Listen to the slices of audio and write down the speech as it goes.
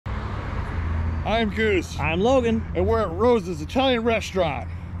I'm Goose. I'm Logan. And we're at Rosa'S Italian restaurant.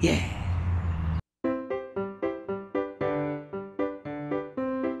 Yeah.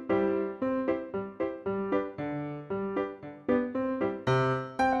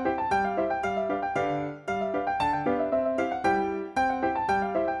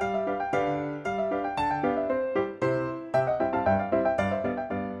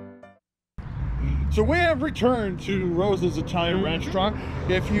 So we have returned to Rosa'S Italian restaurant.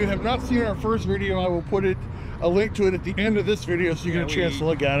 If you have not seen our first video, I will put a link to it at the end of this video so you get a chance to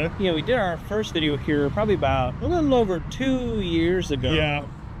look at it. Yeah, we did our first video here probably about a little over 2 years ago. Yeah.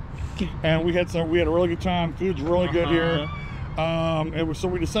 And we had a really good time. Food's really good here. So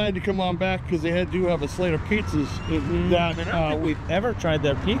we decided to come on back because they do have a slate of pizzas that I don't think we've ever tried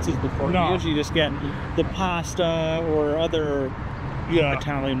their pizzas before. No. We usually just get the pasta or other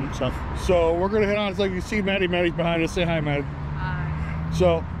Italian stuff. So we're gonna head on. It's like you see Maddie's behind us. Say hi, Maddie. Hi.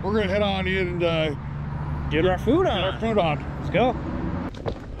 So we're gonna head on in and Get our food on. Get our food on. Let's go.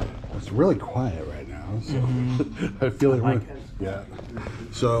 It's really quiet right now, so I feel like yeah.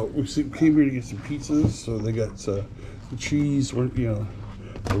 So we came here to get some pizzas. So they got the cheese, the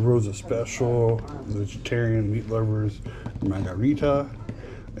Rosa special, the vegetarian meat lovers, margarita,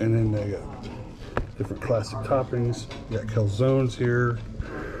 and then they got different classic toppings. We got calzones here,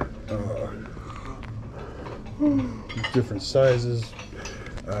 different sizes,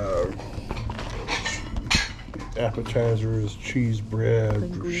 appetizers, cheese bread,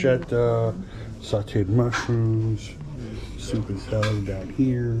 bruschetta, sauteed mushrooms, soup and salad down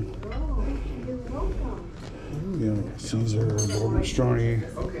here. Caesar, minestrone.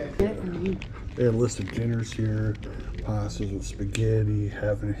 They have a list of dinners here. Pastas with spaghetti,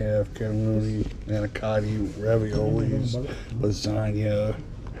 half and half, cannelloni, manicotti, raviolis, lasagna,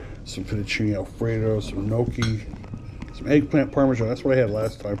 some fettuccine alfredo, some gnocchi, some eggplant parmesan. That's what I had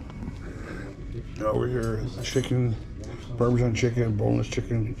last time. Over here, chicken, parmesan chicken, boneless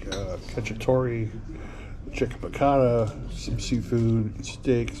chicken, cacciatore, chicken piccata, some seafood,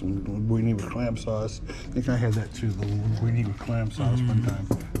 steak, some linguine with clam sauce. I think I had that too, the linguine with clam sauce one time.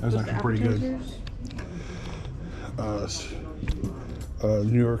 That was actually pretty good.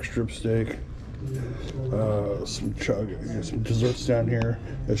 New York strip steak, some desserts down here,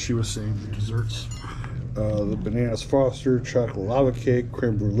 as she was saying, the desserts. The bananas Foster, chocolate lava cake,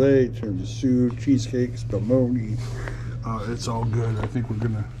 creme brulee, tiramisu, cheesecake, spumoni. It's all good. I think we're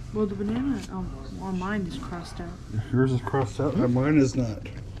gonna. Well, the banana on mine is crossed out. Yours is crossed out. Mine is not.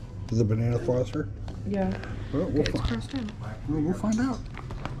 Is the banana Foster? Yeah. Well, It's crossed out. We'll find out.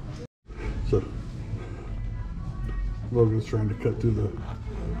 So Logan's trying to cut through the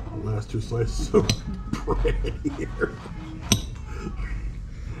last 2 slices of bread here.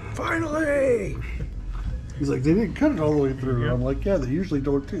 Finally! He's like, they didn't cut it all the way through. Yep. I'm like, yeah, they usually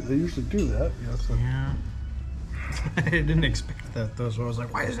don't do. They usually do that. Yeah. So. Yeah. I didn't expect that though, so I was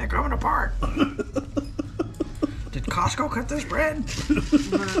like, why isn't it coming apart? Did Costco cut this bread?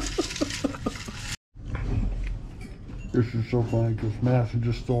 This is so funny because Madison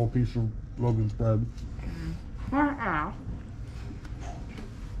just stole a piece of Logan's bread. I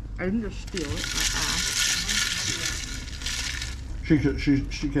didn't just steal it.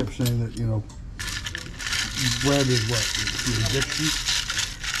 She kept saying that, bread is what? Your addiction?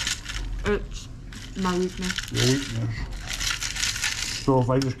 It's my weakness. Your weakness. So if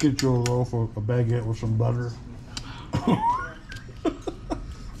I just get you a loaf of a baguette with some butter.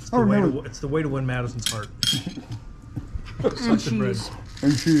 It's the way to win Madison's heart. And cheese.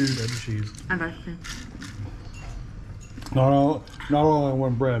 And cheese. Bread and cheese. And ice cream. Not all in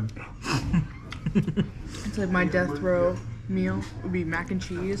one bread. It's like my death row meal would be mac and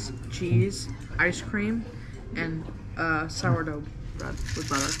cheese, ice cream, and sourdough bread with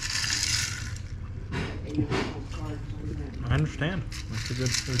butter. I understand. That's a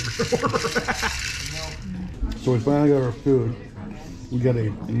good order. So we finally got our food. We got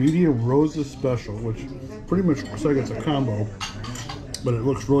a medium Rosa'S special, which pretty much looks like it's a combo, but it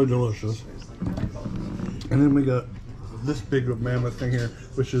looks really delicious. And then we got this big mammoth thing here,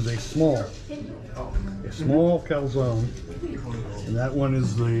 which is a small calzone, and that one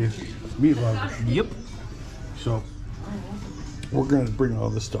is the meat lovers. Yep. So we're going to bring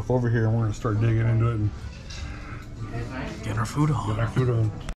all this stuff over here, and we're going to start digging into it and get our food on. Get our food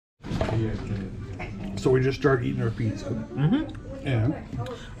on. So we just started eating our pizza. And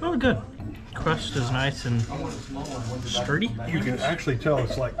really good. Crust is nice and sturdy. You can actually tell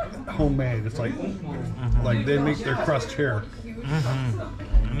it's like homemade. It's like like they make their crust here.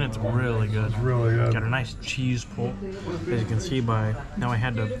 And it's really good. It's really good. Got a nice cheese pull, as you can see by now. I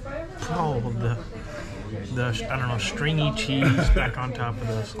had to put all of the the I don't know, stringy cheese back on top of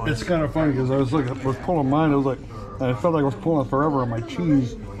the slice. It's kind of funny because I was pulling mine. I was like, I felt like I was pulling forever on my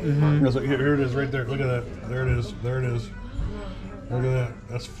cheese. I was like, here it is, right there. Look at that. There it is. There it is. Look at that.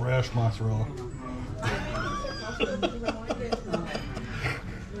 That's fresh mozzarella.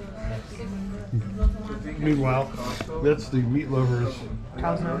 Meanwhile, that's the meat lovers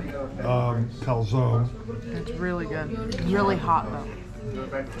calzone. It's really good. It's really hot though.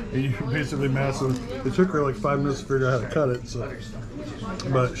 And you basically massive. It took her like 5 minutes to figure out how to cut it, so.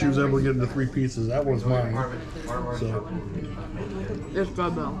 But she was able to get into 3 pieces. That was mine. So. It's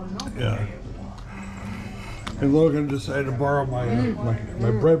good though. Yeah. And Logan decided to borrow my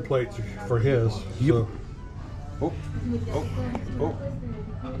my bread plate for his. So.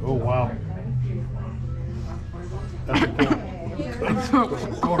 Oh wow. That's a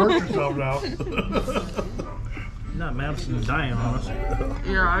pull. Don't hurt yourself now. Not Madison dying on us.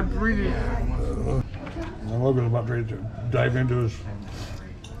 Yeah, I'm breathing. And Logan's about ready to dive into his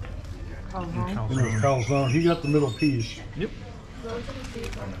calzone. He got the middle piece. Yep.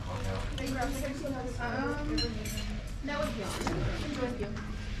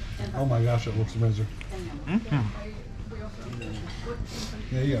 Oh my gosh, it looks amazing.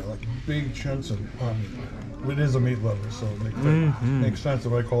 Yeah, you got like big chunks of it is a meat lover, so it makes sense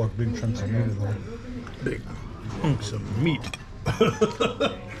if I call it big chunks of meat in there. Big chunks of meat.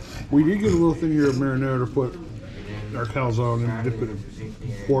 We did get a little thing here of marinara to put our calzone and dip it,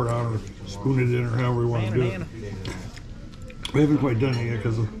 pour it out, or spoon it in, or however we want to do it. We haven't quite done it yet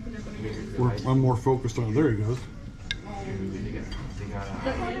because I'm more focused on it. There he goes.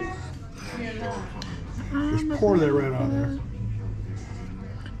 Just pour that right on there.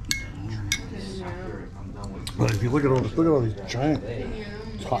 But if you look at all these giant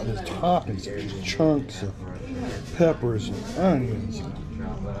toppings, these chunks of peppers and onions.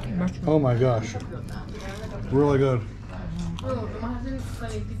 Oh my gosh, really good.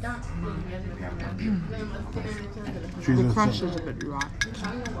 The crust is a bit dry.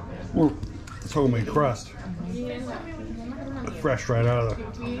 Well, it's homemade crust, fresh right off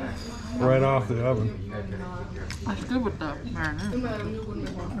the oven. That's good with the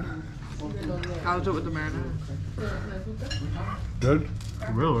marinara. How's it with the marinara? Good.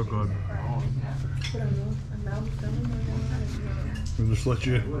 Really good. We'll just let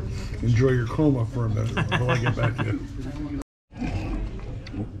you enjoy your coma for a minute until I get back to you.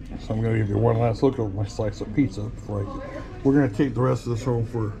 So I'm going to give you one last look at my slice of pizza before we're going to take the rest of this home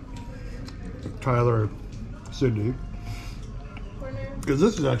for Tyler and Sydney. Because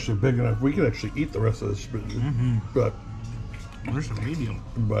this is actually big enough. We can actually eat the rest of this. But there's a medium.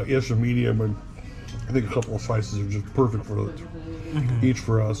 But yes, a medium, and I think a couple of slices are just perfect for each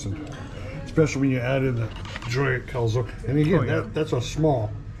for us. And especially when you add in the giant calzone. And again, that's a small.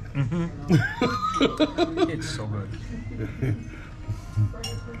 It's so good.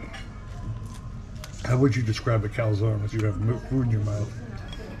 How would you describe a calzone if you have food in your mouth?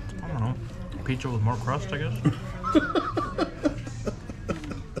 I don't know. Pizza with more crust, I guess.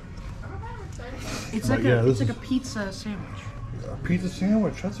 It's like a pizza sandwich. A pizza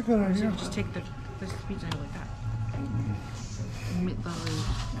sandwich. That's a good idea. So just take this pizza like that.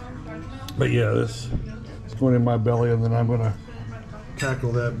 But yeah, this is going in my belly, and then I'm going to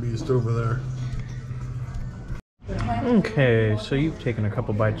tackle that beast over there. Okay, so you've taken a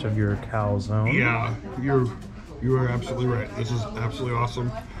couple bites of your calzone. Yeah, you are absolutely right. This is absolutely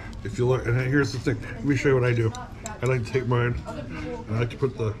awesome. If you look, and here's the thing. Let me show you what I do. I like to take mine, and I like to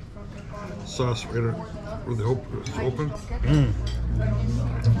put the sauce right where the it's open.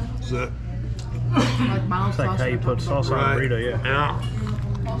 Is that? Like It's like how you put sauce on a burrito, Yeah.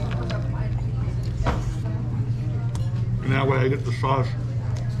 And that way I get the sauce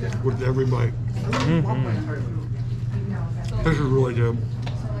with every bite. This is really good.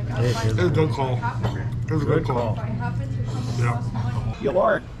 It's a good call. It's a good call. Yeah. You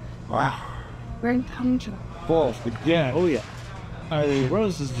are. Wow. Very pungent. Full spaghetti. Oh yeah.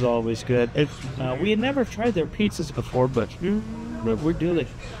 Rosa'S is always good. We had never tried their pizzas before, but we're doing.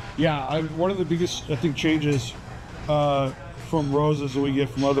 Yeah, one of the biggest, I think, changes from Rosa'S that we get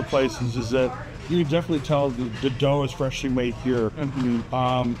from other places is that you can definitely tell the dough is freshly made here. And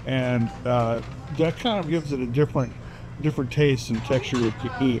that kind of gives it a different taste and texture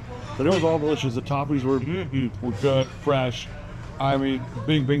to eat. But it was all delicious. The toppings were good, fresh. I mean,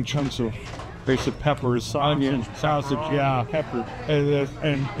 big chunks of basic peppers, onions, sausage, pepper, and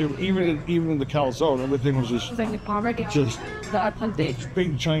even the calzone, everything was just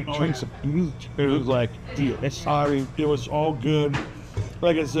big chunks of meat. It was like, I mean, it was all good.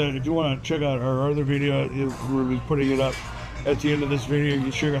 Like I said, if you want to check out our other video, we'll be putting it up at the end of this video,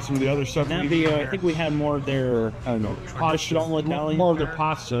 you share some of the other stuff. That video, I think we had more of their, I don't know, traditional Italian. More of their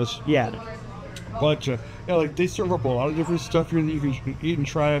pastas. Yeah. But yeah, like they serve up a lot of different stuff here that you can eat and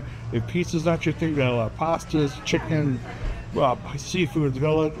try. If pizza's not your thing, they got a lot of pastas, chicken, seafood. They got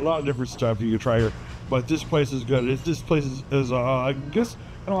a lot of different stuff you can try here. But this place is good. This place is I guess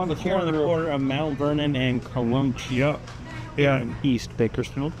I don't know, on the corner of Mount Vernon and Columbus. Yeah, yeah, in East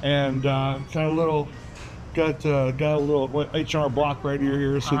Bakersfield. And kind of little. Got a little H&R Block right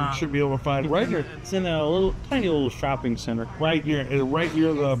here, so you should be able to find it right here. It's in a little tiny little shopping center right near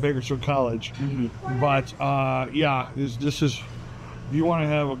the Bakersfield College. But yeah, this is, if you want to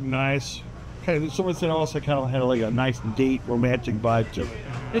have a nice, someone said also kind of had like a nice date, romantic vibe to it.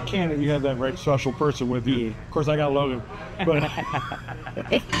 It can if you have that right special person with you. Of course, I got Logan. But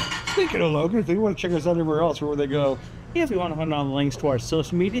speaking of Logan, if they want to check us out anywhere else, where would they go? If you want to find all the links to our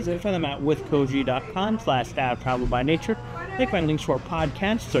social medias, you can find them at withkoji.com/travelbynature. They can find links to our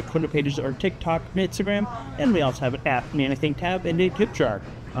podcasts, our Twitter pages, our TikTok, and Instagram, and we also have an Ask Me Anything tab and a tip jar.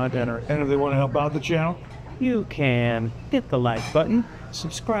 And if they want to help out the channel, you can hit the like button,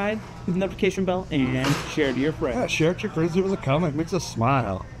 subscribe, hit the notification bell, and share to your friends. Yeah, share it to your friends, leave us a comment, makes us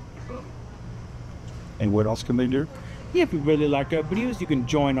smile. And what else can they do? If you really like our videos, you can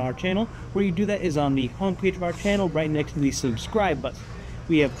join our channel. Where you do that is on the homepage of our channel, right next to the subscribe button.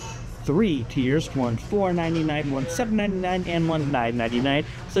 We have 3 tiers, one $4.99, one $7.99, and one $9.99.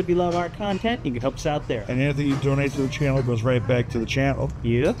 So if you love our content, you can help us out there. And anything you donate to the channel goes right back to the channel.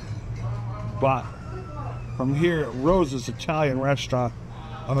 Yeah. But from here at Rosa'S Italian Restaurant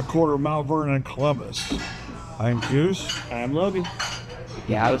on the corner of Mount Vernon and Columbus, I'm Goose. I'm Logan.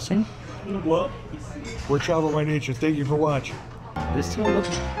 Madison. We're Travel by Nature. Thank you for watching. This is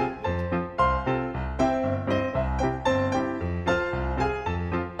Logan.